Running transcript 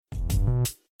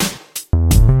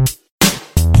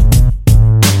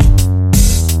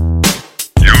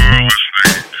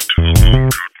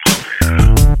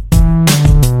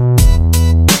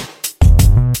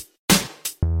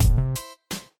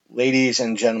ladies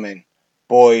and gentlemen,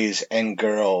 boys and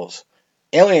girls,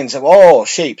 aliens of all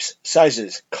shapes,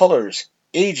 sizes, colors,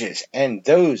 ages, and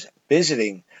those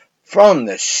visiting from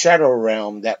the shadow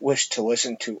realm that wish to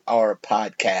listen to our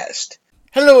podcast.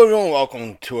 Hello everyone,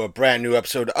 welcome to a brand new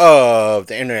episode of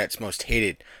the internet's most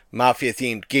hated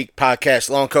Mafia-themed geek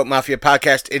podcast, Long Coat Mafia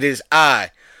Podcast. It is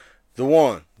I, the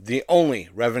one, the only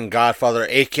Reverend Godfather,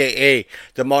 a.k.a.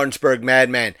 the Martinsburg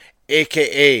Madman,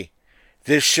 a.k.a.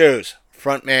 this show's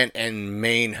frontman and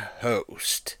main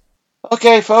host.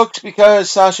 Okay, folks, because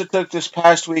Sasha took this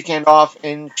past weekend off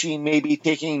and she may be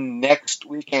taking next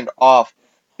weekend off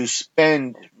to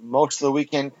spend most of the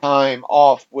weekend time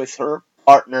off with her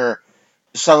partner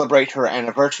to celebrate her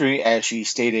anniversary, as she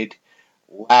stated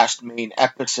last main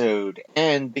episode,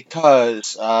 and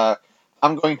because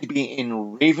I'm going to be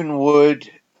in Ravenwood,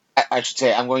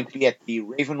 I'm going to be at the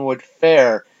Ravenwood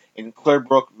Fair in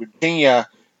Clearbrook, Virginia,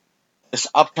 this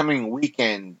upcoming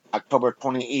weekend, October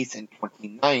 28th and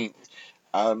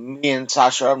 29th. Me and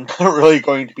Sasha, I'm not really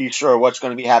going to be sure what's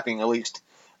going to be happening at least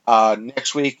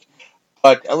next week,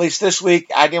 but at least this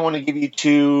week, I didn't want to give you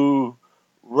two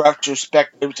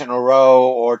retrospectives in a row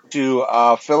or two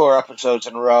filler episodes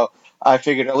in a row. I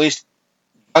figured at least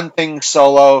one thing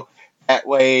solo, that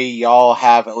way y'all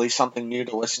have at least something new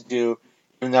to listen to,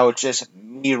 even though it's just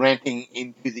me ranting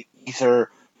into the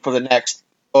ether for the next,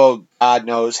 God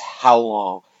knows how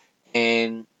long.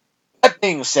 And that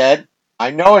being said,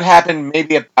 I know it happened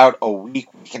maybe about a week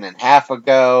and a half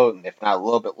ago, if not a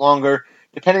little bit longer,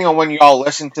 depending on when y'all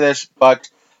listen to this, but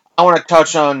I want to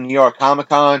touch on New York Comic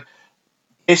Con.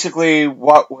 Basically,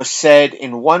 what was said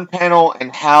in one panel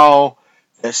and how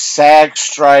the SAG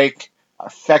strike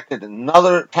affected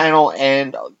another panel,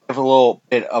 and I'll give a little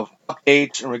bit of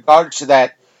updates in regards to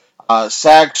that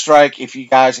SAG strike. If you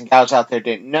guys and gals out there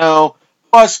didn't know,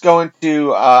 plus go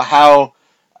into how,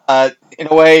 in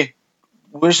a way,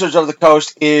 Wizards of the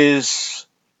Coast is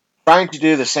trying to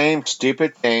do the same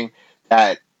stupid thing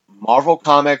that Marvel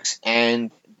Comics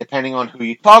and, depending on who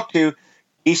you talk to,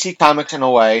 DC Comics in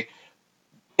a way,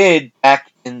 did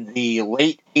back in the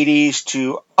late 80s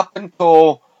to up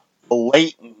until the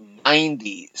late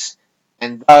 90s.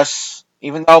 And thus,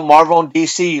 even though Marvel and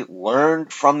DC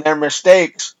learned from their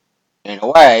mistakes, in a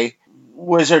way,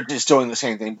 Wizard is doing the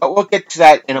same thing. But we'll get to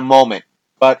that in a moment.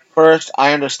 But first,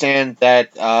 I understand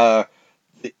that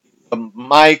the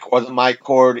mic or the mic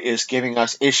cord is giving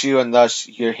us issue, and thus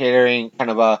you're hearing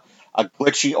kind of a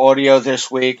glitchy audio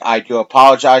this week. I do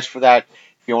apologize for that.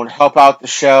 If you want to help out the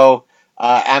show,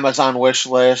 Amazon wish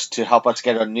list to help us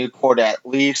get a new cord at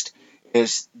least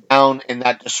is down in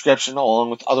that description, along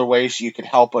with other ways you can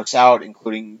help us out,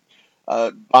 including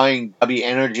buying W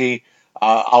Energy.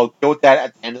 I'll deal with that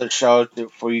at the end of the show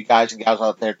for you guys and gals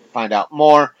out there to find out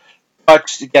more. But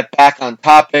to get back on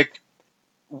topic,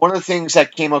 one of the things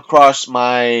that came across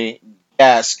my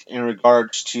desk in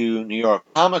regards to New York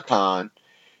Comic Con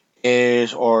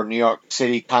or New York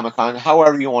City Comic Con,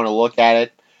 however you want to look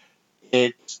at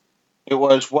it, it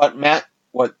was what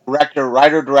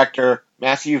writer-director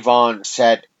Matthew Vaughn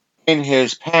said in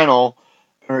his panel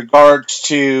in regards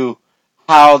to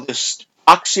how the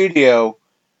Fox studio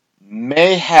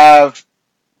may have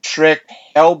tricked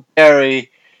Halle Berry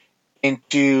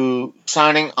into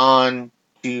signing on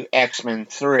to X-Men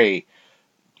 3.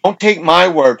 Don't take my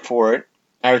word for it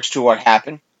as to what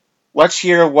happened. Let's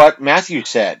hear what Matthew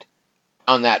said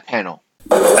on that panel.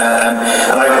 One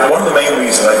of the main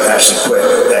reasons I actually quit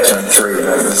X-Men 3,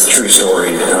 it's a true story,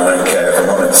 and I don't care if I'm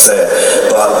not going to say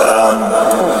it, but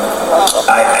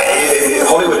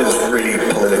Hollywood is really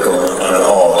political and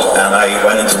odd, and I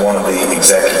went into one of the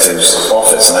executives'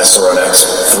 office and I saw an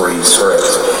X3 script,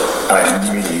 and I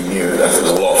immediately knew that it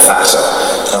was a lot faster.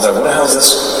 I was like, what the hell is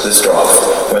this draft?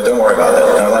 He went, don't worry about it.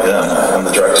 And I was like, no, I'm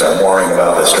the director, I'm worrying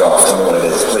about this draft, tell me what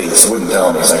it is, please. He wouldn't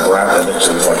tell me, so I grabbed it,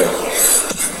 literally, it was like a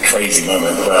crazy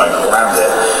moment where I grabbed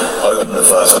it, opened the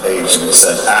first page, and it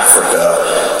said Africa,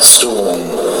 storm,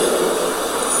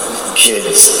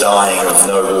 kids dying with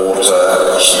no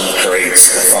water, she creates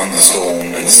a thunderstorm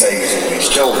and saves all these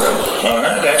children.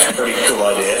 That's a pretty cool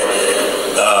idea.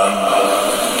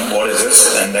 What is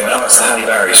this? And they went, it's the Halle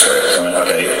Berry script. I went,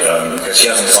 okay, because she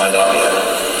hasn't signed up yet.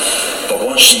 But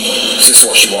this is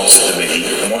what she wants it to be,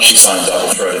 and once she signs up,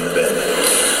 we'll throw it in the bin.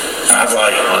 And I was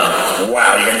like,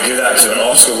 wow, you're going to do that to an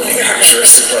Oscar-winning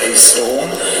actress who plays Storm?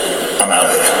 I'm out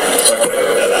of here. So I quit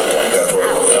at that point. Go for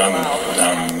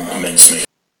it. Mincemeat.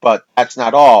 But that's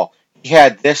not all. He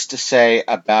had this to say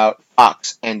about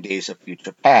Fox and Days of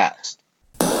Future Past.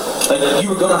 You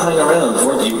were going to hang around,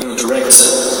 weren't you? You were going to direct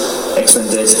X-Men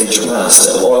Days of Future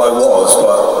Past. Well, I was,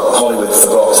 but Hollywood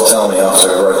forgot to tell me after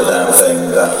I wrote the damn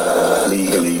thing that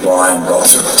legally Brian got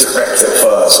to direct it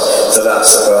first. So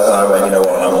that's, I went, you know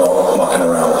what, I'm not mucking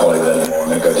around with Hollywood anymore. I'm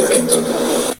going to go to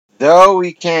Kingsman. Though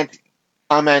we can't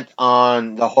comment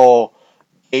on the whole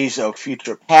Days of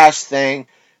Future Past thing,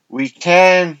 we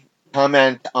can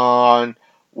comment on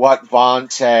what Vaughn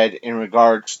said in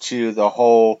regards to the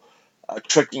whole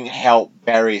tricking Halle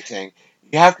Berry thing.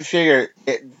 You have to figure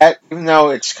that even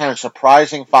though it's kind of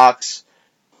surprising Fox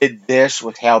did this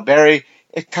with Halle Berry,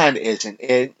 it kind of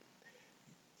isn't.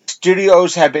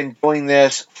 Studios have been doing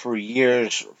this for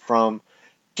years, from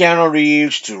Keanu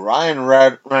Reeves to Ryan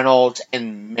Reynolds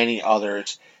and many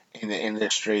others in the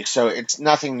industry. So it's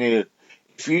nothing new.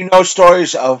 If you know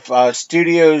stories of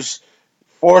studios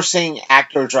forcing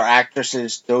actors or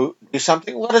actresses to do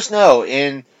something, let us know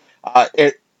in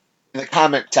the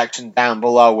comment section down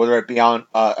below, whether it be on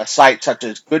a site such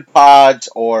as GoodPods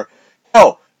or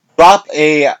hell, drop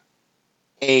a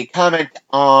comment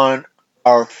on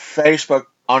our Facebook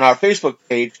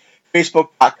page,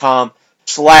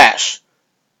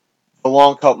 facebook.com/The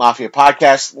Long Coat Mafia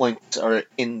Podcast. Links are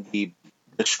in the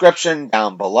description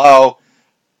down below.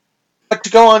 But to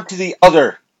go on to the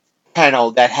other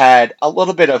panel that had a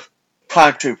little bit of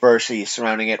controversy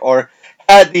surrounding it, or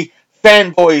had the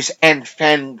fanboys and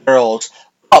fangirls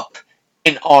up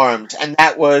in arms, and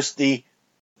that was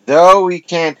though we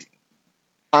can't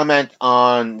comment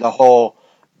on the whole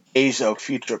Days of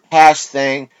Future Past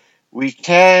thing, we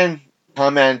can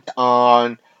comment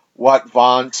on what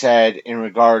Vaughn said in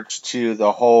regards to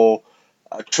the whole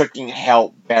tricking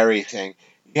Halle Berry thing.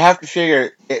 You have to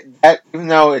figure that even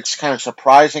though it's kind of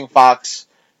surprising Fox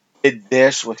did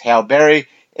this with Halle Berry,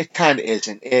 it kind of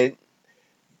isn't.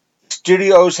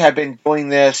 Studios have been doing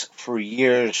this for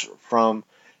years, from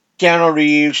Keanu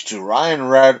Reeves to Ryan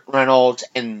Reynolds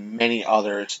and many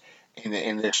others in the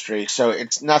industry. So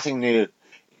it's nothing new.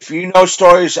 If you know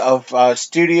stories of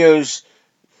studios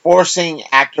forcing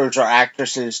actors or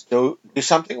actresses to do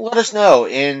something, let us know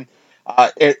in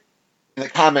the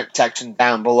comment section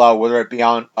down below, whether it be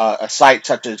on a site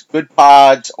such as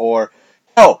GoodPods or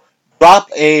hell, drop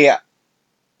a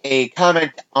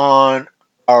comment on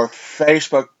our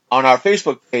Facebook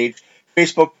page,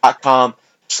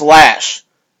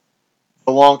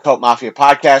 facebook.com/The Long Coat Mafia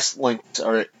Podcast. Links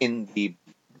are in the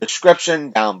description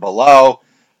down below.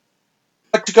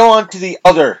 But to go on to the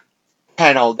other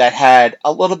panel that had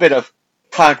a little bit of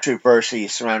controversy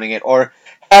surrounding it, or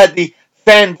had the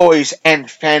fanboys and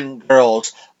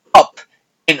fangirls up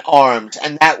in arms,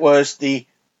 and that was the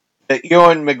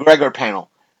Ewan McGregor panel.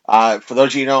 For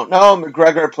those of you who don't know,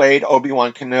 McGregor played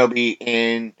Obi-Wan Kenobi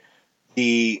in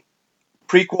the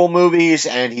prequel movies,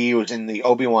 and he was in the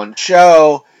Obi-Wan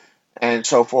show, and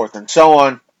so forth and so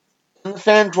on. And the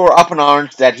fans were up in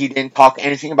arms that he didn't talk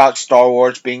anything about Star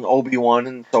Wars being Obi-Wan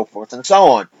and so forth and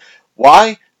so on.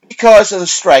 Why? Because of the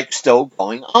strike still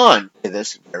going on to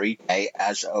this very day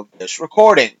as of this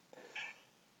recording.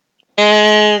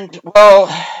 And, well,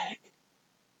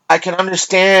 I can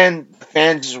understand the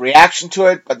fans' reaction to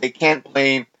it, but they can't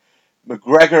blame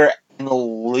McGregor in the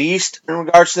least in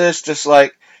regards to this. Just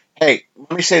like, hey,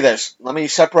 let me say this. Let me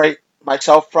separate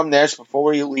myself from this before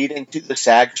we lead into the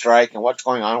SAG strike and what's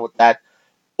going on with that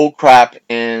bullcrap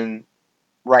in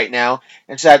right now.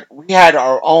 And said we had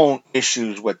our own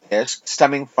issues with this,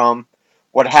 stemming from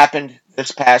what happened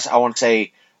this past, I want to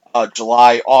say,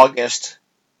 July, August,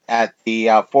 at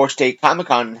the Four State Comic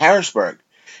Con in Harrisburg.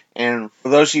 And for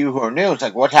those of you who are new, it's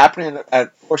like, what happened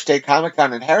at Four State Comic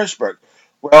Con in Harrisburg?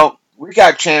 Well, we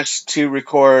got a chance to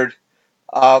record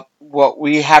what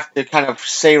we have to kind of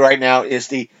say right now is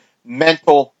the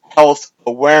Mental Health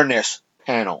Awareness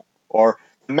Panel, or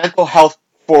Mental Health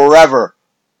Forever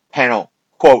Panel,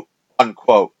 quote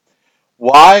unquote.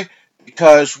 Why?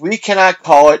 Because we cannot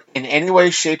call it in any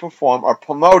way, shape, or form or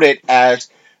promote it as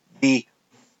the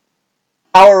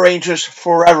Power Rangers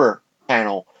Forever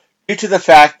Panel, due to the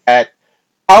fact that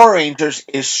Power Rangers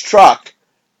is struck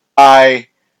by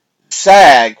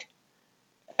SAG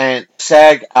and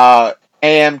SAG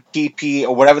AMTP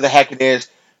or whatever the heck it is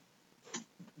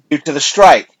due to the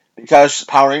strike. Because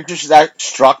Power Rangers is that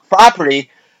struck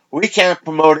property, we can't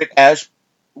promote it as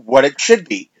what it should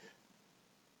be,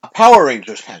 a Power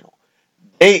Rangers panel.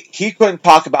 He couldn't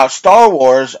talk about Star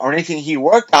Wars or anything he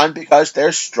worked on because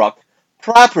they're struck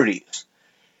properties.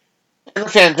 And the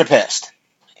fans are pissed.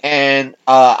 And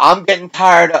I'm getting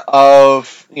tired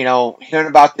of, hearing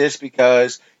about this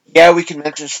because, yeah, we can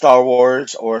mention Star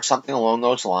Wars or something along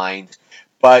those lines,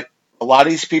 but a lot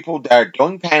of these people that are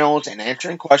doing panels and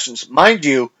answering questions, mind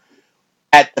you,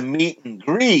 at the meet and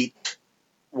greet,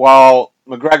 while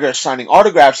McGregor is signing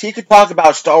autographs, he could talk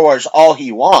about Star Wars all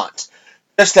he wants.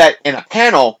 Just that in a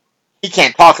panel, he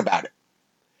can't talk about it.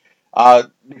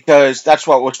 because that's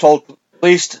what was told, at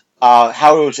least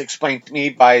how it was explained to me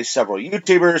by several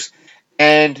YouTubers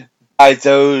and by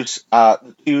those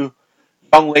the two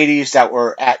young ladies that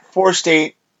were at Four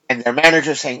State and their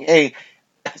manager saying, hey,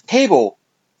 at the table,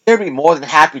 they'd be more than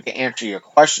happy to answer your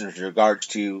questions in regards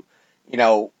to, you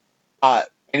know,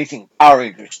 anything Power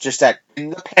Rangers. Just that in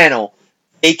the panel,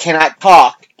 they cannot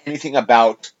talk anything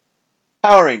about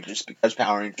Power Rangers because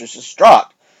Power Rangers is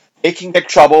struck. They can get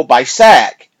trouble by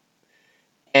SAG.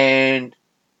 And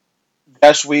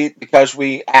because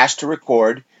we asked to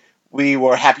record, we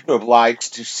were happy to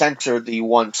oblige to censor the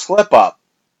one slip up.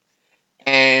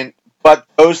 But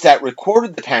those that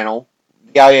recorded the panel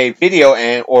via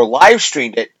video or live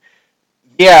streamed it,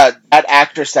 yeah, that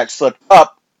actress that slipped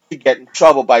up could get in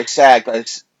trouble by SAG.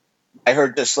 I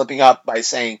heard this slipping up by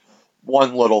saying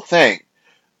one little thing.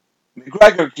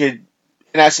 McGregor could,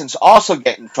 in essence, also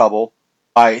get in trouble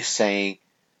by saying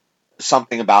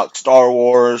something about Star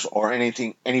Wars or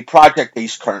any project that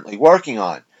he's currently working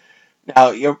on.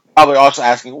 Now, you're probably also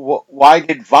asking, why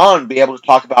did Vaughn be able to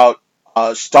talk about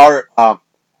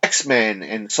X-Men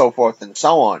and so forth and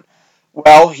so on?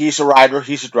 Well, he's a writer,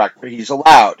 he's a director, he's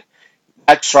allowed.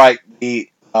 That strike, the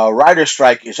writer's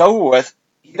strike, is over with.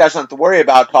 He doesn't have to worry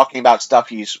about talking about stuff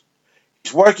he's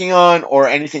working on or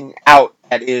anything out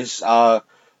that he's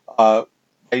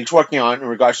working on in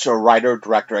regards to a writer,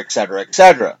 director, etc.,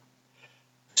 etc.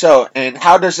 So, and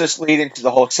how does this lead into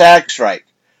the whole SAG strike?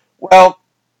 Well,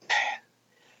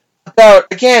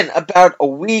 about a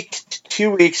week to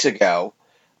 2 weeks ago,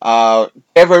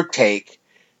 give or take.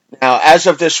 Now, as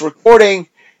of this recording,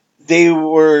 they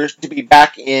were to be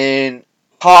back in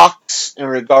talks in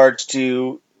regards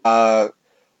to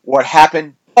what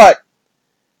happened. But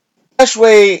the best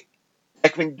way I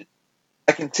can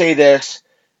say this,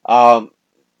 the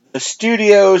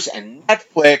studios and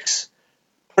Netflix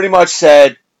pretty much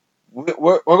said,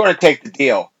 we're going to take the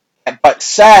deal. But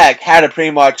SAG had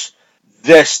pretty much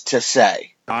this to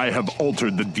say. I have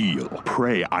altered the deal.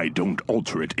 Pray I don't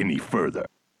alter it any further.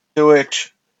 To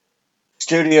which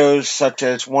studios such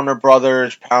as Warner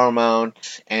Brothers,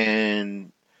 Paramount,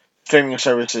 and streaming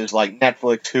services like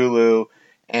Netflix, Hulu,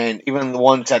 and even the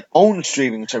ones that own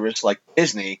streaming services like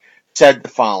Disney said the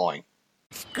following.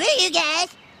 Screw you guys,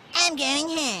 I'm going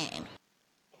home.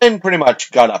 And pretty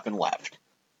much got up and left.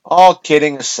 All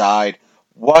kidding aside,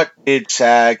 what did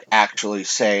SAG actually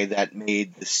say that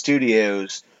made the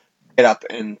studios get up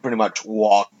and pretty much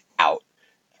walk out?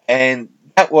 And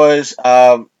that was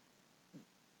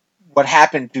what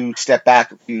happened to step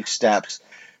back a few steps.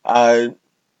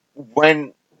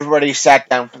 When everybody sat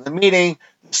down for the meeting,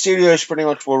 the studios pretty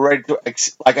much were ready to,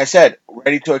 like I said,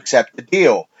 ready to accept the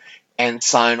deal and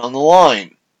sign on the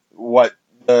line what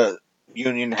the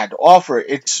union had to offer.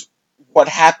 It's what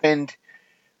happened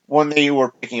when they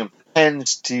were picking up the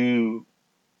pens to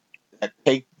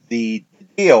take the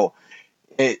deal.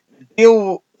 The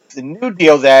new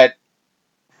deal that,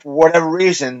 for whatever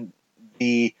reason,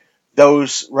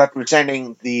 those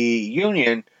representing the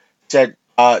union said,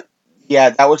 yeah,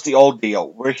 that was the old deal.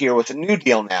 We're here with a new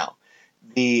deal now.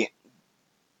 The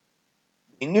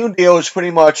new deal is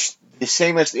pretty much the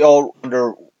same as the old, with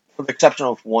the exception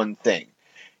of one thing.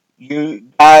 You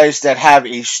guys that have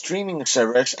a streaming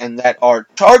service and that are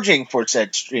charging for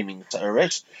said streaming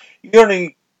service, you're going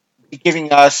to be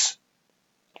giving us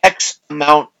X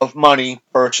amount of money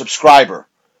per subscriber.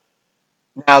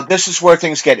 Now, this is where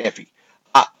things get iffy.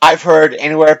 I've heard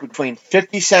anywhere between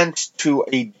 50 cents to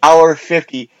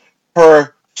 $1.50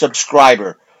 per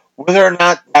subscriber. Whether or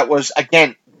not that was,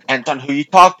 again, depends on who you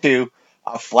talk to,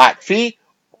 a flat fee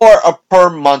or a per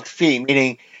month fee,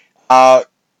 meaning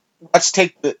let's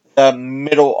take the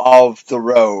middle of the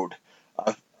road,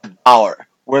 $1.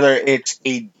 Whether it's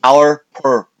 $1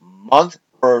 per month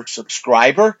per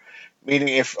subscriber, meaning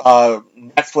if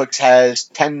Netflix has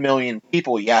 10 million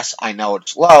people, yes, I know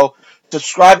it's low,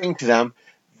 subscribing to them,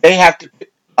 they have to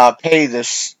pay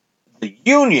the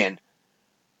union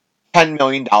 $10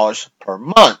 million per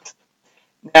month.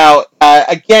 Now,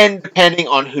 again, depending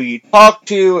on who you talk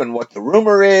to and what the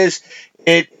rumor is,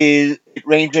 it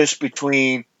ranges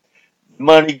between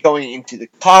money going into the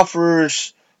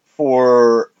coffers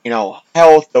for,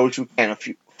 health, those who can't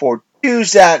afford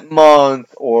dues that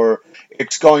month, or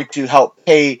it's going to help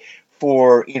pay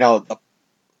for, the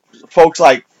folks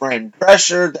like Fran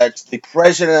Drescher, that's the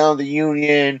president of the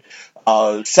union,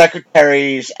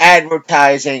 secretaries,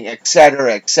 advertising,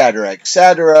 etc., etc.,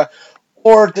 etc.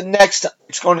 Or the next,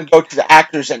 it's going to go to the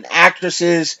actors and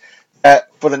actresses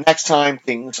for the next time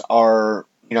things are,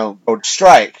 go to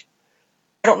strike.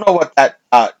 I don't know what that,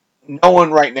 no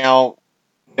one right now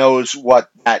knows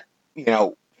what that,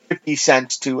 50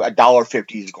 cents to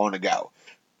 $1.50 is going to go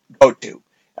to.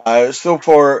 So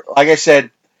for, like I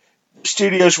said,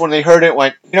 studios, when they heard it,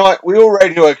 went, you know what, we were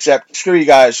ready to accept, screw you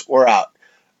guys, we're out.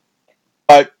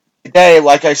 But today,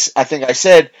 like I think I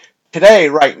said, today,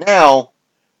 right now,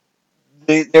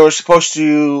 they were supposed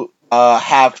to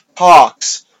have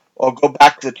talks or go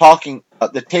back to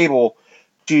the table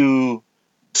to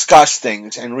discuss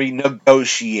things and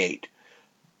renegotiate.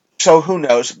 So who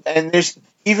knows? And there's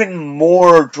even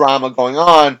more drama going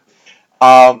on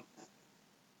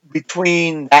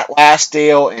between that last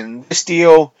deal and this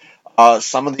deal.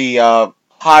 Some of the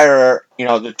higher,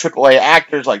 the AAA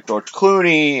actors like George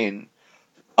Clooney and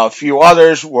a few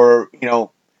others were,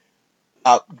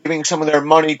 giving some of their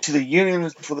money to the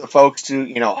unions for the folks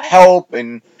to, help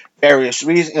and various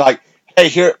reasons. Like, hey,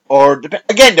 here, or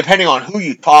again, depending on who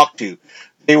you talk to,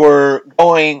 they were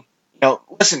going,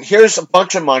 listen, here's a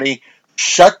bunch of money,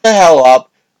 shut the hell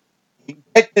up,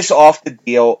 get this off the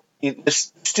deal,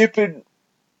 this stupid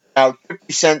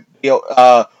 50-cent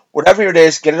deal, whatever it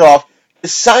is, get it off,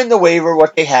 just sign the waiver,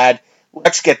 what they had,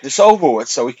 let's get this over with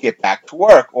so we can get back to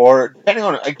work. Or depending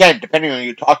on who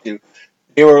you talk to,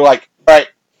 they were like, all right,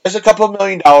 here's a couple of $1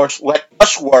 million, let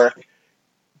us work,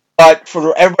 but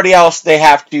for everybody else, they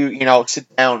have to,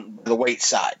 sit down to the wait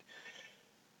side.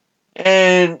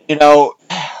 And,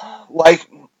 like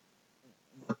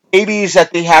the babies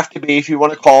that they have to be, if you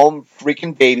want to call them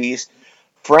freaking babies,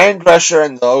 Fran Drescher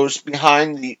and those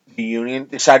behind the union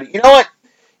decided, you know what,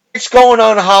 it's going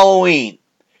on Halloween.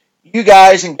 You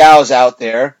guys and gals out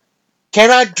there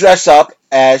cannot dress up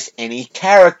as any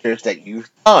characters that you've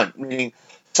done. Meaning,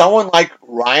 someone like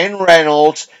Ryan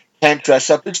Reynolds can't dress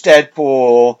up as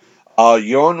Deadpool.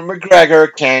 Ewan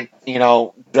McGregor can't,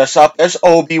 dress up as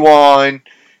Obi-Wan.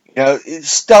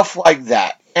 Stuff like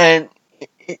that. And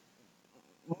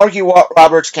Marky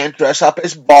Roberts can't dress up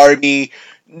as Barbie.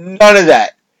 None of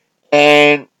that.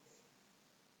 And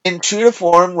in true to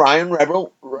form, Ryan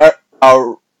Reynolds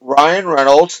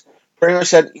pretty much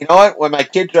said, you know what, when my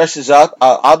kid dresses up,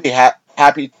 I'll be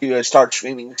happy to start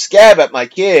screaming scab at my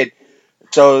kid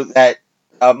so that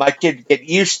my kid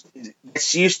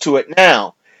gets used to it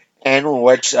now. And in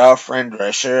which Fran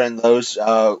Drescher and those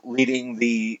leading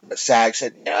the SAG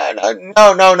said, no.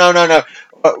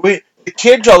 The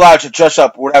kids are allowed to dress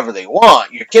up whatever they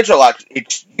want. Your kids are allowed to,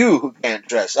 it's you who can't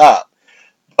dress up.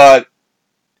 But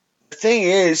the thing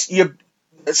is,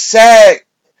 SAG,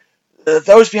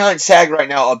 those behind SAG right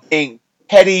now are being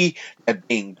petty and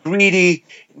being greedy.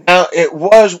 Now, it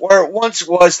was where it once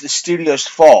was the studio's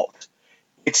fault.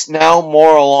 It's now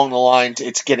more along the lines,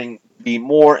 it's getting to be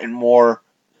more and more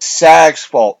SAG's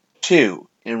fault, too,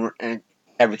 in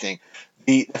everything.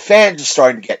 The fans are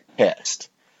starting to get pissed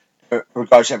in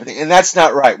regards to everything. And that's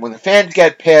not right. When the fans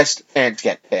get pissed, fans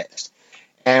get pissed.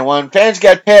 And when fans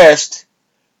get pissed,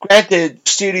 granted,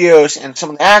 studios and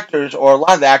some of the actors, or a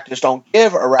lot of the actors, don't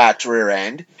give a rat's rear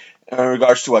end in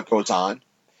regards to what goes on.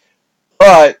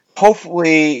 But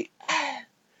hopefully,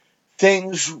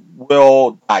 things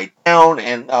will die down,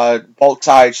 and both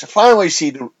sides finally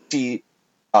see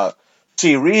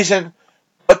reason.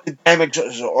 But the damage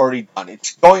is already done.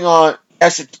 It's going on.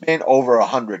 Yes, it's been over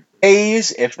 100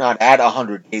 days, if not at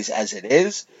 100 days as it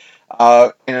is.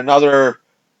 In another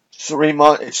 3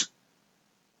 months,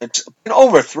 it's been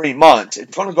over 3 months.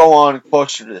 It's going to go on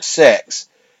closer to 6,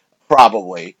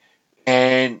 probably.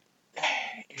 And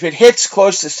if it hits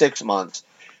close to 6 months,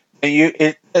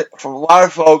 then from a lot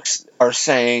of folks are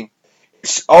saying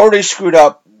it's already screwed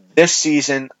up this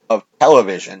season of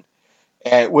television,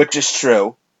 which is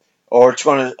true. Or it's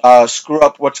going to screw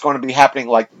up what's going to be happening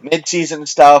like mid-season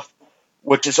stuff,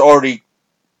 which is already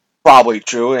probably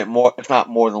true, and more, if not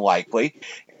more than likely.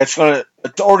 It's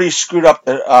already screwed up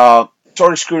the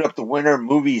winter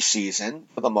movie season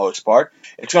for the most part.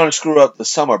 It's going to screw up the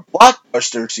summer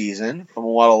blockbuster season, from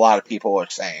what a lot of people are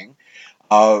saying.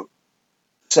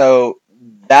 So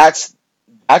that's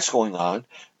going on.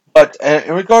 But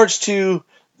in regards to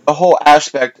the whole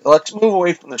aspect, let's move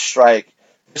away from the strike.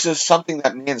 This is something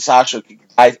that me and Sasha can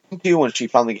dive into when she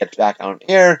finally gets back on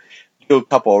air. Do a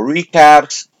couple of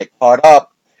recaps, get caught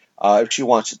up. If she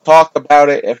wants to talk about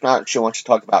it. If not, if she wants to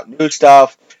talk about new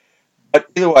stuff. But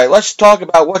either way, let's talk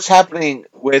about what's happening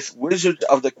with Wizards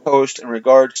of the Coast in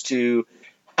regards to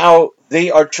how they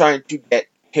are trying to get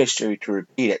history to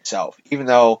repeat itself. Even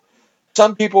though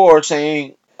some people are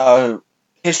saying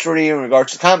history in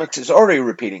regards to comics is already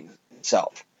repeating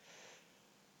itself.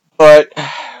 But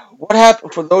what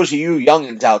happened for those of you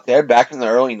youngins out there back in the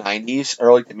early to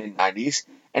mid 90s,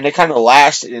 and it kind of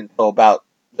lasted until about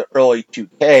the early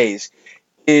 2Ks,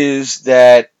 is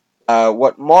that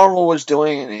what Marvel was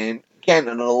doing, and again,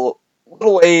 in a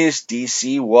little ways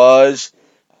DC was,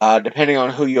 depending on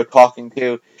who you're talking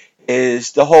to,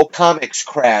 is the whole comics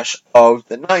crash of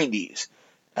the 90s.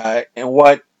 And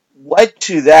what led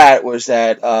to that was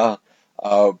that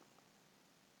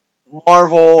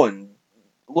Marvel and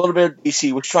a little bit of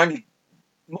DC was trying to,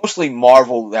 mostly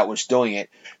Marvel that was doing it.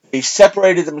 They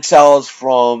separated themselves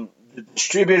from the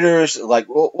distributors, like,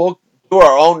 we'll do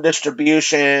our own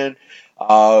distribution. They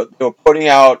were putting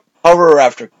out cover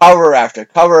after cover after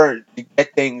cover to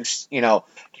get things, to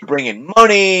bring in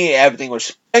money. Everything was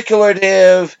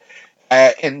speculative,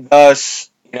 and thus,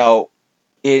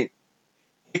 it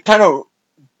kind of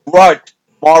brought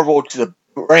Marvel to the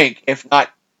brink, if not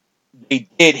they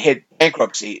did hit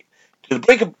bankruptcy. To the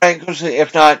brink of bankruptcy,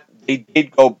 if not they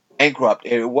did go bankrupt.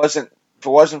 If it wasn't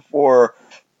for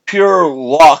pure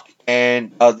luck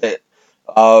and the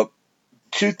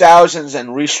 2000s and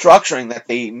restructuring that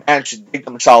they managed to dig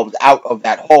themselves out of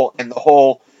that hole, and the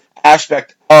whole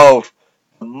aspect of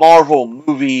the Marvel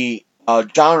movie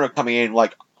genre coming in,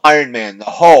 like Iron Man, the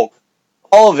Hulk,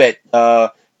 all of it,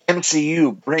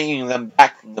 MCU bringing them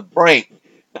back from the brink.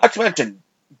 Not to mention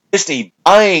Disney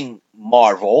buying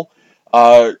Marvel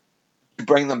to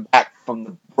bring them back from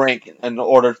the brink in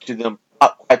order to them,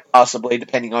 quite possibly,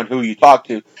 depending on who you talk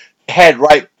to, head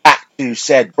right back to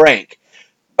said brink.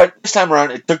 But this time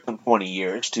around, it took them 20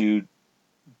 years to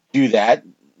do that.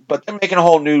 But they're making a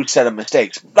whole new set of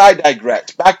mistakes. But I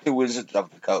digress. Back to Wizards of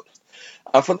the Coast.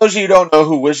 For those of you who don't know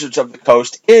who Wizards of the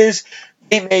Coast is,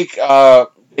 they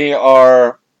are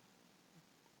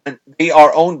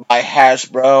owned by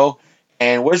Hasbro,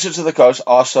 and Wizards of the Coast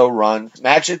also runs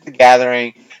Magic the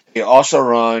Gathering. They also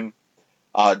run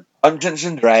Dungeons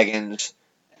and Dragons,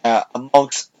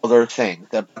 amongst other things.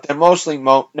 But they're mostly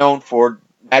known for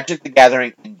Magic the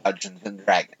Gathering and Dungeons and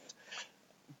Dragons.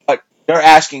 But they're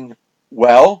asking,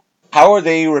 well, how are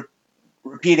they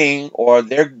repeating, or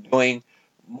they're doing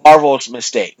Marvel's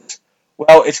mistakes?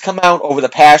 Well, it's come out over the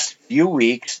past few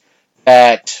weeks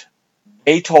that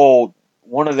they told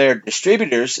one of their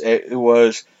distributors, it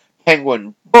was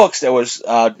Penguin Books, that was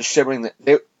distributing.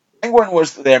 Penguin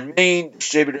was their main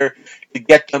distributor to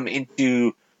get them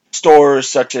into stores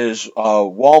such as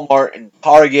Walmart and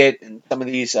Target and some of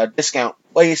these discount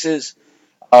places.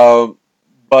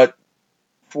 But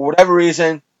for whatever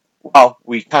reason, well,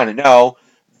 we kind of know,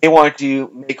 they wanted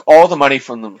to make all the money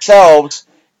from themselves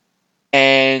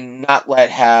and not let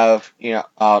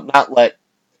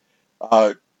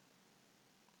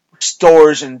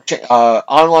stores and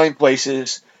online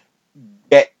places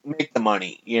make the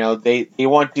money. They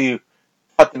want to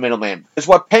cut the middleman. Because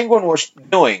what Penguin was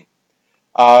doing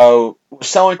was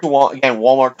selling to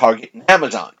Walmart, Target, and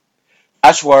Amazon.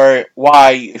 That's why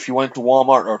if you went to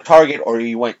Walmart or Target or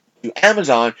you went to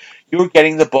Amazon, you were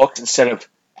getting the books instead of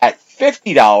at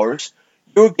 $50,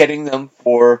 you were getting them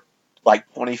for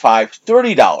like $25,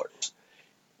 $30.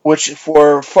 Which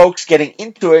for folks getting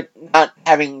into it, not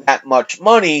having that much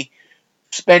money,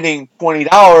 spending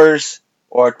 $20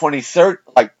 or $20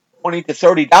 to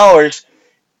 $30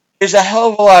 is a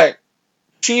hell of a lot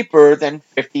cheaper than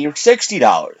 $50 or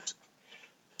 $60.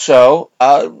 So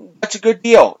that's a good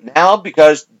deal. Now,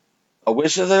 because a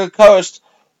Wizard of the Coast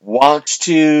wants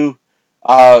to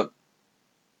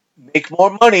make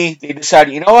more money, they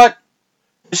decided, you know what?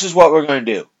 This is what we're going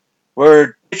to do.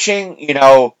 We're ditching,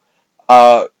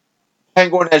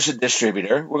 Penguin as a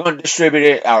distributor. We're going to distribute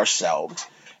it ourselves.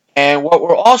 And what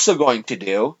we're also going to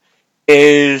do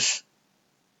is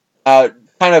kind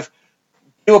of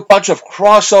do a bunch of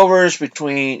crossovers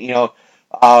between,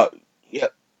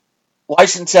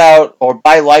 license out or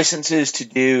buy licenses to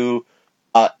do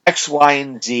X, Y,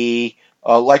 and Z.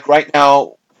 Like right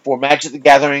now, for Magic the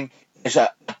Gathering, there's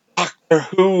a Doctor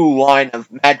Who line of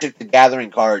Magic the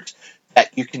Gathering cards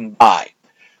that you can buy.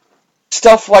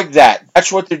 Stuff like that.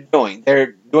 That's what they're doing.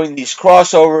 They're doing these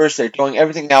crossovers. They're doing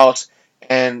everything else.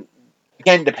 And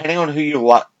again, depending on who you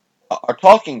are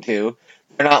talking to,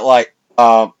 they're not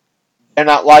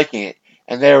liking it.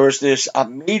 And there was this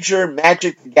major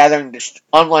Magic the Gathering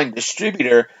online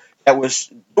distributor that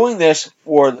was doing this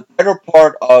for the better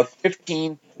part of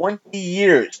 15, 20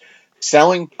 years,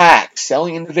 selling packs,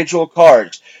 selling individual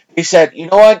cards. They said, you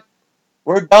know what?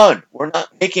 We're done. We're not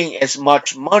making as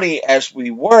much money as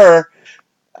we were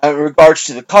in regards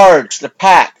to the cards, the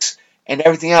packs, and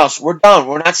everything else. We're done.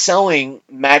 We're not selling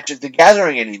Magic the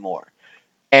Gathering anymore.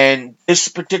 And this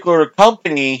particular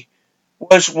company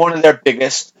was one of their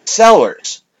biggest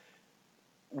sellers.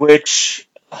 Which,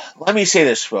 let me say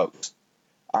this, folks.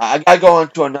 I got to go on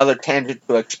to another tangent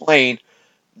to explain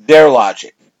their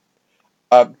logic.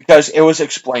 Because it was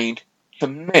explained to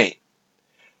me.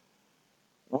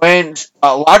 when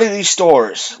a lot of these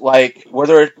stores, like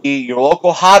whether it be your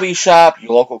local hobby shop,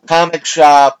 your local comic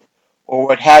shop, or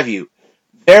what have you,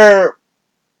 their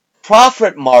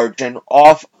profit margin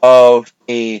off of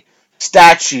a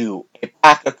statue, a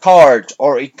pack of cards,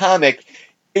 or a comic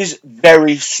is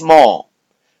very small.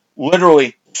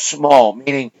 Literally small,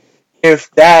 meaning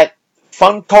if that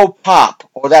Funko Pop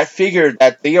or that figure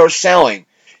that they are selling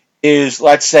is,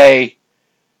 let's say,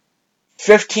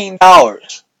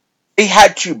 $15, they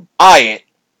had to buy it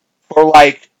for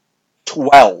like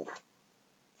 12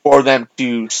 for them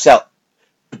to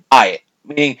buy it.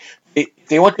 Meaning, if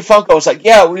they went to Funko, it's like,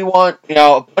 yeah, we want,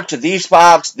 a bunch of these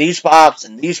pops,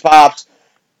 and these pops.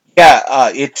 Yeah,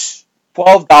 it's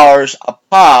 $12 a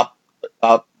pop,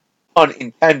 pun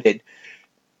intended,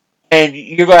 and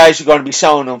you guys are going to be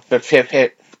selling them for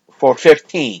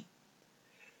 15.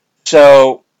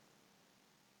 So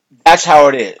that's how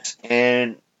it is.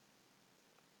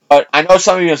 But I know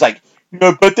some of you is like,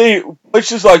 but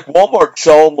places like Walmart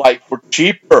sell them like for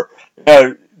cheaper.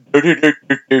 Now,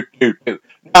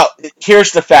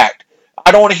 here's the fact.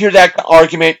 I don't want to hear that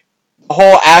argument. The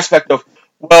whole aspect of,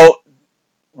 well,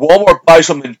 Walmart buys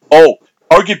them in bulk,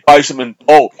 Target buys them in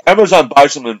bulk, Amazon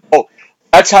buys them in bulk.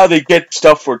 That's how they get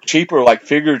stuff for cheaper, like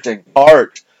figures and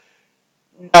cards.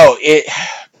 No, the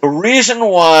reason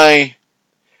why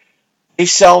they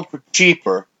sell them for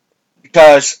cheaper,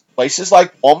 because places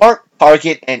like Walmart,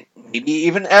 Target, and maybe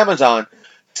even Amazon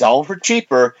sell them for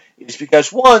cheaper, is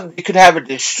because, one, they could have a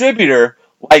distributor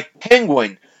like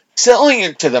Penguin selling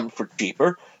it to them for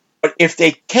cheaper, but if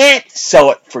they can't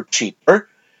sell it for cheaper,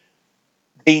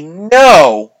 they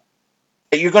know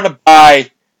that you're going to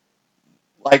buy,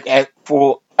 like at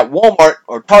Walmart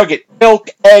or Target, milk,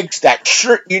 eggs, that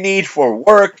shirt you need for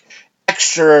work,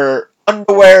 extra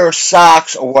underwear,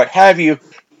 socks, or what have you,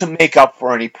 to make up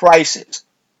for any prices.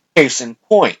 Case in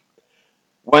point,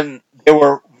 when there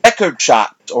were record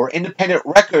shops or independent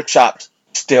record shops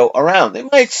still around, they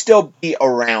might still be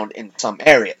around in some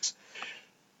areas.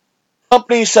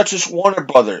 Companies such as Warner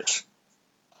Brothers,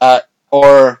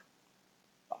 or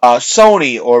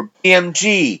Sony or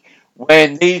BMG,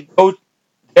 when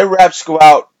their reps go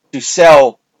out to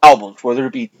sell albums, whether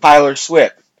it be Taylor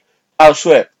Swift,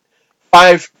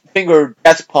 Five Finger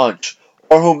Death Punch,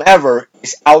 or whomever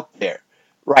is out there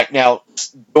right now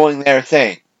doing their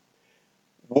thing.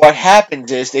 What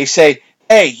happens is they say,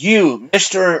 hey, you,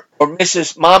 Mr. or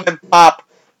Mrs. Mom and Pop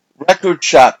record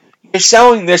shop, you're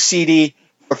selling this CD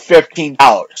for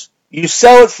 $15. You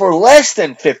sell it for less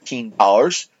than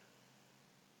 $15,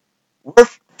 we're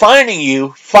fining you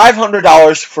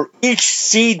 $500 for each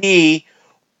CD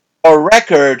or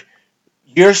record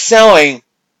you're selling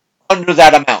under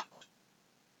that amount.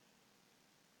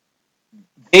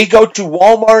 They go to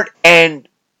Walmart and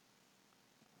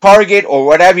Target or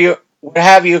what have you,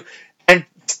 and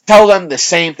tell them the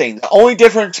same thing. The only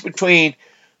difference between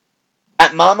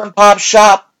that mom and pop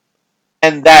shop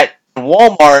and that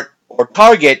Walmart or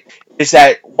Target is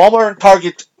that Walmart and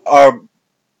Target are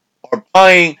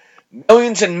buying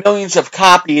millions and millions of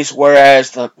copies,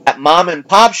 whereas that mom and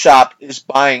pop shop is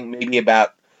buying maybe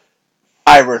about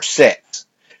 5 or 6.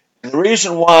 And the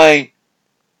reason why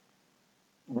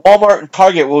Walmart and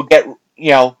Target will get,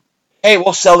 hey,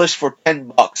 we'll sell this for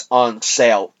 $10 on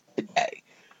sale today.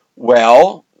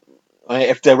 Well,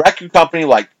 if the record company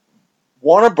like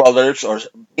Warner Brothers or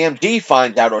BMG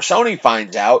finds out or Sony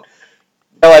finds out,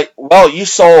 they're like, well, you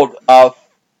sold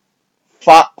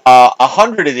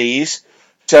 100 of these,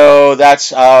 so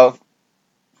that's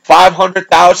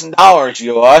 $500,000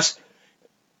 US.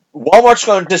 Walmart's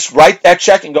going to just write that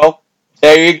check and go,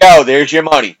 there you go, there's your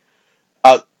money.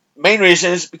 Main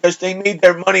reason is because they made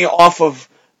their money off of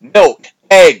milk,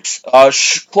 eggs,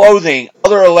 clothing,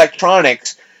 other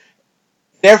electronics.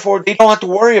 Therefore, they don't have to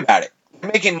worry about it.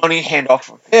 They're making money hand off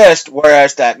fist,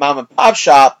 whereas that mom and pop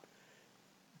shop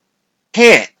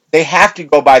can't. They have to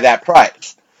go by that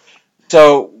price.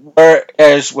 So,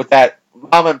 whereas with that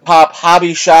mom and pop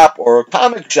hobby shop or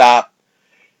comic shop,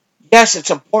 yes,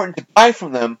 it's important to buy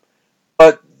from them,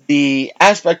 but the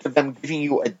aspect of them giving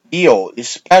you a deal is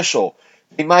special.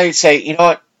 They might say, you know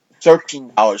what,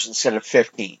 $13 instead of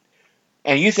 $15.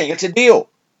 And you think it's a deal.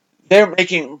 They're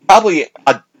making probably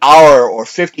 $1 or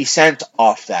 50 cents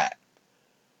off that.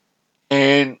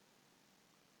 And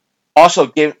also,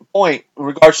 give a point in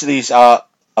regards to these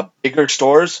bigger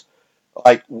stores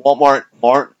like Walmart,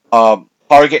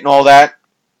 Target, and all that.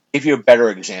 Give you a better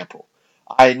example.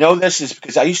 I know this is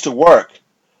because I used to work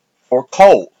for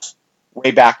Kohl's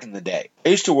way back in the day. I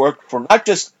used to work for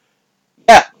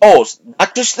Kohl's,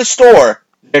 not just the store,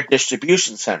 their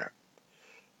distribution center.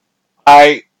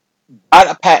 I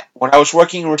got when I was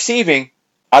working in receiving,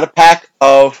 got a pack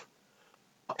of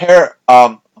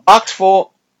a box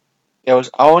full. It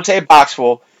was, I won't say a box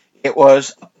full. It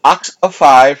was a box of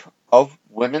 5 of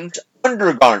women's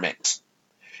undergarments.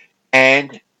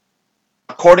 And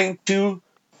according to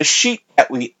the sheet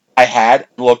that I had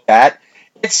looked at,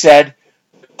 it said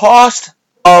the cost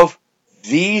of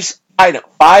these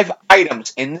 5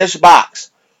 items in this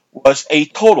box was a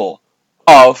total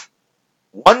of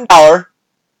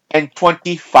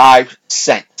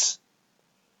 $1.25.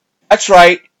 That's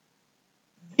right.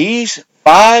 These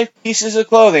 5 pieces of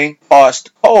clothing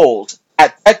cost Kohl's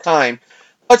at that time,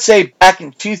 let's say back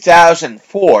in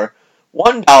 2004,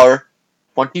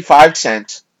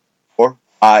 $1.25 for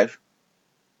 5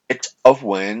 bits of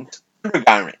women's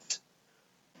undergarments.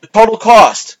 The total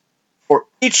cost for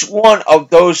each one of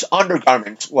those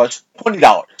undergarments was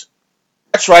 $20.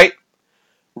 That's right.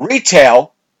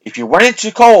 Retail, if you went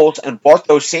into Kohl's and bought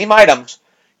those same items,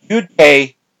 you'd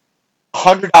pay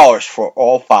 $100 for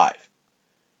all 5.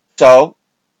 So,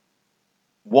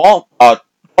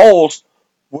 Kohl's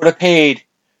would have made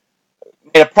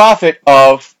a profit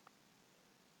of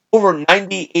over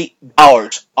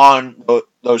 $98 on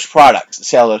those products, the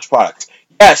sale of those products.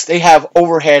 Yes, they have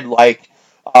overhead like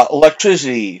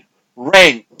electricity,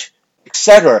 rent,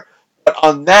 etc. But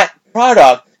on that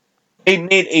product, they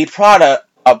made a profit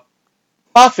of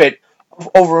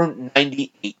over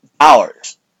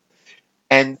 $98.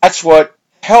 And that's what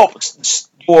helps the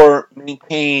store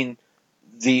maintain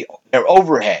their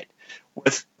overhead.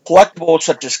 With collectibles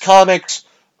such as comics,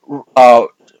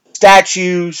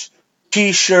 statues,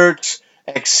 T-shirts,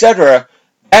 etc.,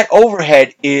 that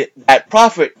overhead, that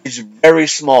profit is very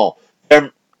small.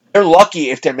 They're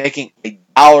lucky if they're making $1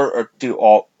 or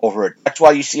 $2 over it. That's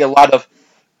why you see a lot of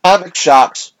comic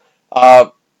shops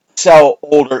sell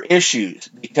older issues,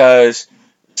 because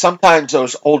sometimes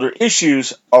those older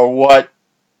issues are what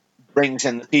brings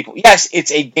in the people. Yes,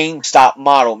 it's a GameStop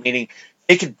model, meaning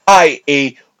they could buy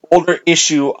a older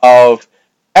issue of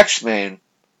X-Men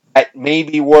that may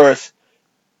be worth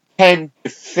 $10 to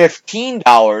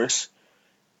 $15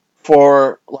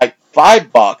 for like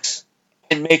 $5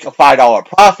 and make a $5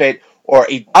 profit, or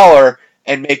 $1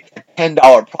 and make a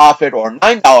 $10 profit or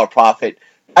 $9 profit.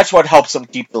 That's what helps them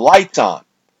keep the lights on.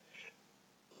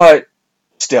 But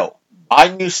still,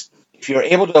 if you're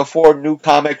able to afford new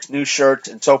comics, new shirts,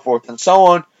 and so forth and so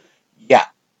on, yeah,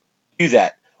 do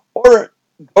that. Or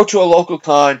go to a local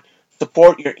con,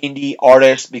 support your indie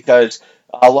artists, because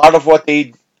a lot of what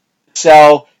they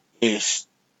sell is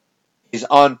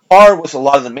on par with a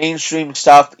lot of the mainstream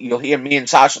stuff. You'll hear me and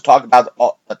Sasha talk about it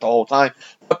the whole time.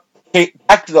 But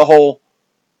back to the whole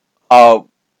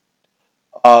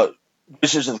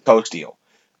Wizards of the Coast deal.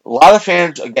 A lot of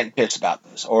fans are getting pissed about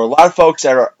this, or a lot of folks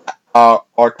that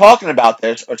are talking about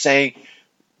this are saying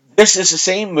this is the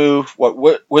same move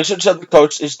what Wizards of the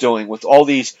Coast is doing with all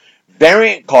these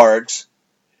variant cards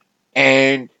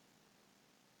and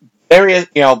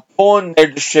pulling their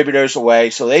distributors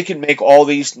away so they can make all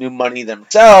these new money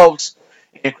themselves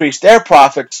and increase their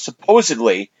profits.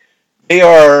 Supposedly, they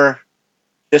are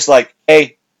just like,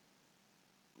 hey,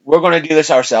 we're going to do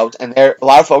this ourselves. And a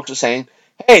lot of folks are saying,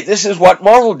 hey, this is what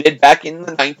Marvel did back in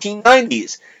the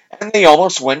 1990s, and they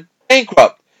almost went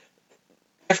bankrupt.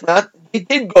 If not, they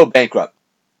did go bankrupt.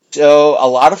 So a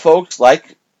lot of folks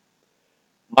like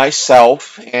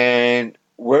myself, and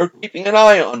we're keeping an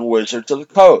eye on Wizards of the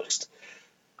Coast.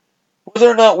 Whether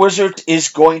or not Wizards is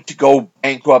going to go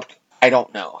bankrupt, I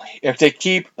don't know. If they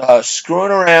keep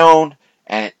screwing around,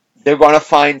 and they're going to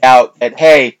find out that,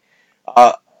 hey,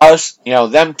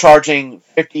 them charging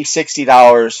 $50,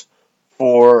 $60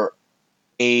 for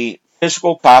a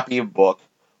physical copy of a book.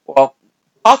 Well,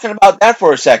 talking about that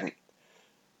for a second.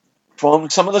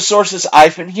 From some of the sources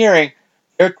I've been hearing,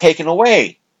 they're taking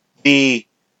away the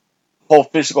whole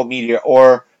physical media,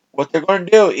 or what they're going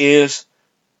to do is,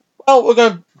 well, we're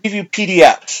going to give you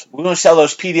PDFs. We're going to sell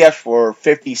those PDFs for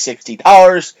 $50,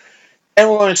 $60, and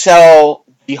we're going to sell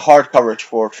the hardcovers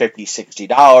for $50,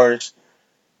 $60.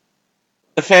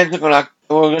 The fans we're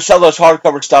going to sell those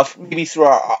hardcover stuff maybe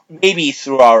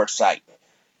through our site.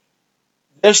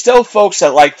 There's still folks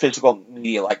that like physical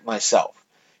media like myself.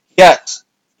 Yes,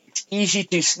 it's easy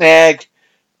to snag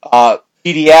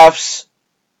PDFs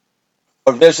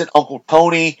or visit Uncle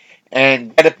Tony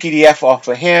and get a PDF off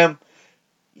of him.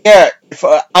 Yeah, if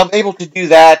I'm able to do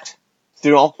that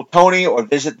through Uncle Tony, or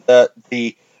visit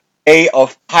the Bay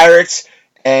of Pirates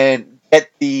and get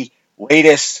the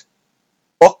latest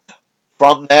book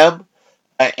from them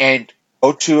and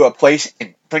go to a place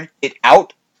and print it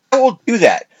out, I will do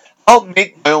that. I'll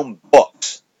make my own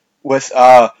books with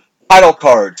title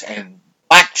cards and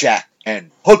blackjack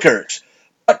and hookers.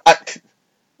 But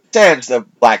sans the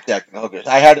blackjack and hookers.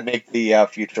 I had to make the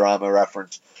Futurama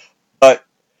reference. But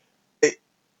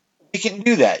we can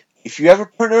do that. If you have a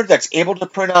printer that's able to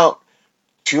print out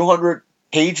 200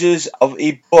 pages of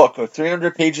a book or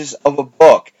 300 pages of a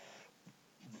book,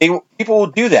 people will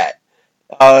do that.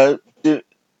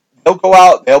 They'll go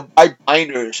out, they'll buy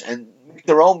binders and make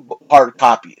their own hard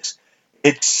copies.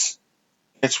 It's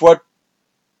what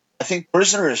I think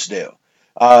prisoners do,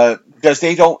 because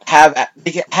they can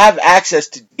have access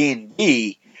to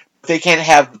D&D, but they can't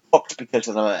have the books because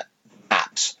of the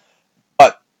maps.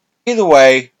 But either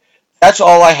way, that's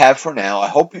all I have for now. I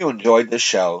hope you enjoyed this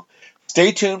show.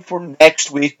 Stay tuned for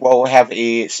next week, where we'll have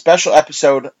a special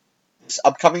episode this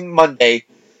upcoming Monday,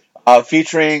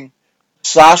 featuring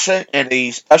Sasha and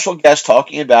a special guest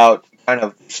talking about kind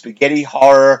of spaghetti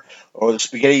horror or the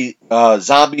spaghetti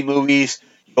zombie movies.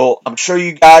 I'm sure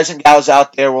you guys and gals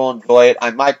out there will enjoy it.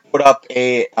 I might put up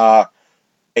a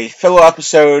filler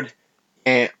episode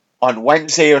on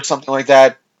Wednesday or something like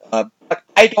that, but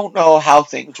I don't know how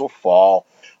things will fall.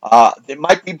 There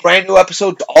might be brand new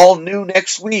episodes all new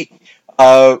next week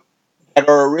that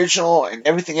are original and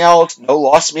everything else, no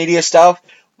lost media stuff.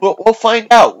 We'll find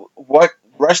out what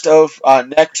rest of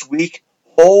next week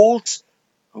holds.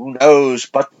 Who knows,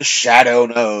 but the shadow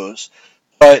knows.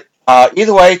 But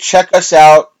either way, check us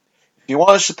out. If you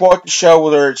want to support the show,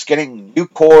 whether it's getting new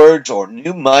cords or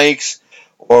new mics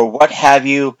or what have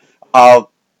you,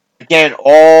 again,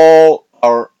 all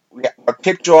our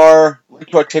tip jar, link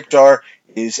to our tip jar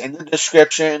is in the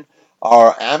description.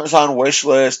 Our Amazon wish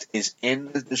list is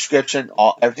in the description.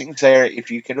 Everything's there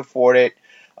if you can afford it.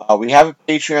 We have a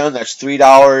Patreon that's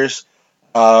 $3.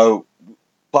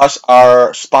 Plus,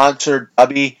 our sponsor,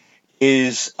 Dubby,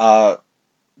 is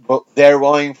they're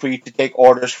willing for you to take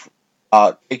orders.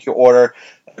 Take your order.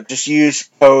 Just use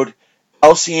code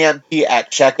LCMP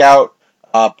at checkout.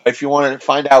 But if you want to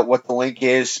find out what the link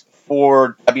is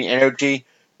for Dubby Energy,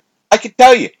 I can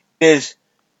tell you. It is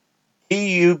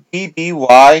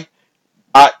BUBBY.GG.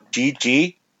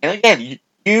 And again,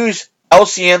 use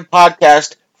LCM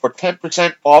Podcast for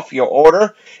 10% off your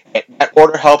order. And that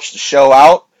order helps the show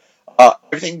out.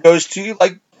 Everything goes to you,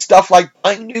 like stuff like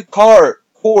buying new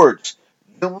cords,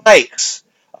 new mics,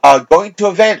 going to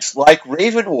events like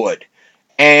Ravenwood,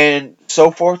 and so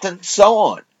forth and so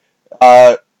on.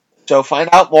 So find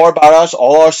out more about us.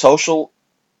 All our social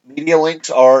media links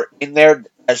are in there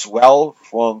as well,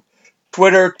 from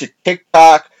Twitter to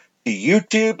TikTok to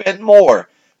YouTube and more.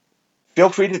 Feel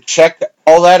free to check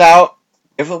all that out.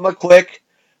 Give them a click.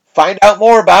 Find out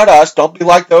more about us. Don't be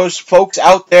like those folks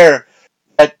out there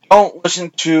that don't listen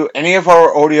to any of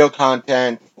our audio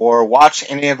content or watch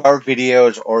any of our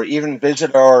videos or even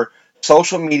visit our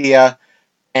social media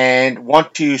and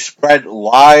want to spread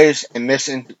lies and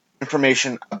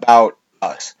misinformation about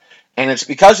us. And it's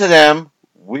because of them,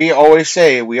 we always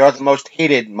say we are the most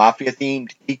hated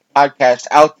Mafia-themed geek podcast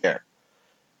out there.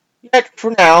 Yet,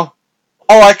 for now,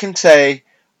 all I can say,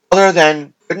 other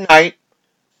than good night,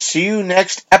 see you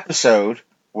next episode,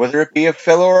 whether it be a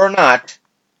filler or not,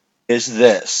 is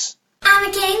this. I'm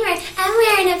a gamer. I'm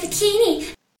wearing a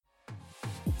bikini.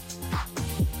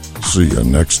 See you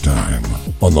next time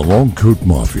on the Long Coat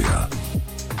Mafia.